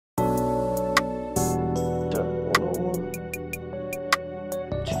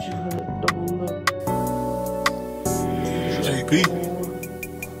P.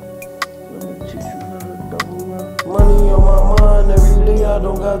 Money on my mind every day, I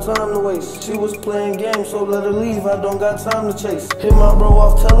don't got time to waste. She was playing games, so let her leave, I don't got time to chase. Hit my bro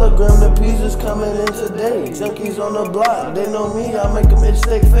off Telegram, the pizzas coming in today. Junkies on the block, they know me, I make them itch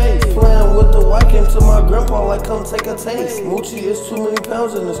their face. Playing with the white, came to my grandpa like come take a taste. Moochie, it's too many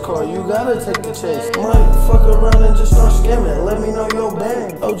pounds in this car, you gotta take the chase. Might fuck around and just start skimming, let me know your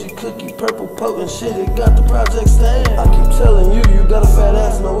band. OG cookie, purple potent shit, it got the project stand. I keep telling you, you got a fat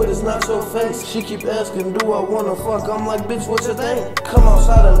ass, no it is not your face. She keep asking, do I wanna fuck? I'm like, bitch, what's your thing? Come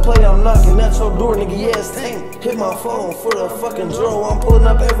outside and play, I'm knocking at your door, nigga, yeah, it's tank. Hit my phone for the fucking draw, I'm pulling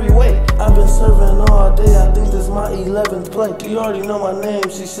up every way. I've been serving all day, I think this my 11th play. You already know my name,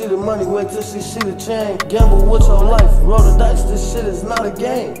 she see the money, wait till she see the chain. Gamble with your life, roll the dice, this shit is not a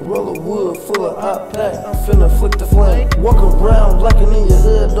game. Roll of wood full of hot pack, I'm finna flick the flame. Walk around, blacking in your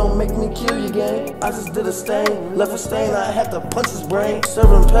hood, don't make me kill your game. I just did a stain, left a stain, I had to punch his brain.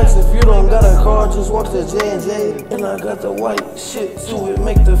 Serving packs, if you don't got a car, just walk to J&J. And I got the white shit too, it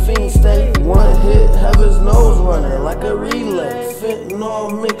make the fiend stay. One hit, have his nose running like a relay.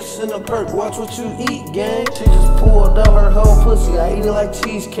 Fentanyl mix in a perk, watch what you eat, gang. She just pulled out her whole pussy, I eat it like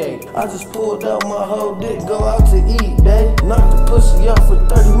cheesecake. I just pulled out my whole dick, go out to eat, babe. Knock the pussy out for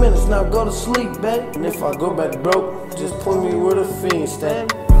 30 minutes, now go to sleep, babe. And if I go back broke, just point me where the fiend stay.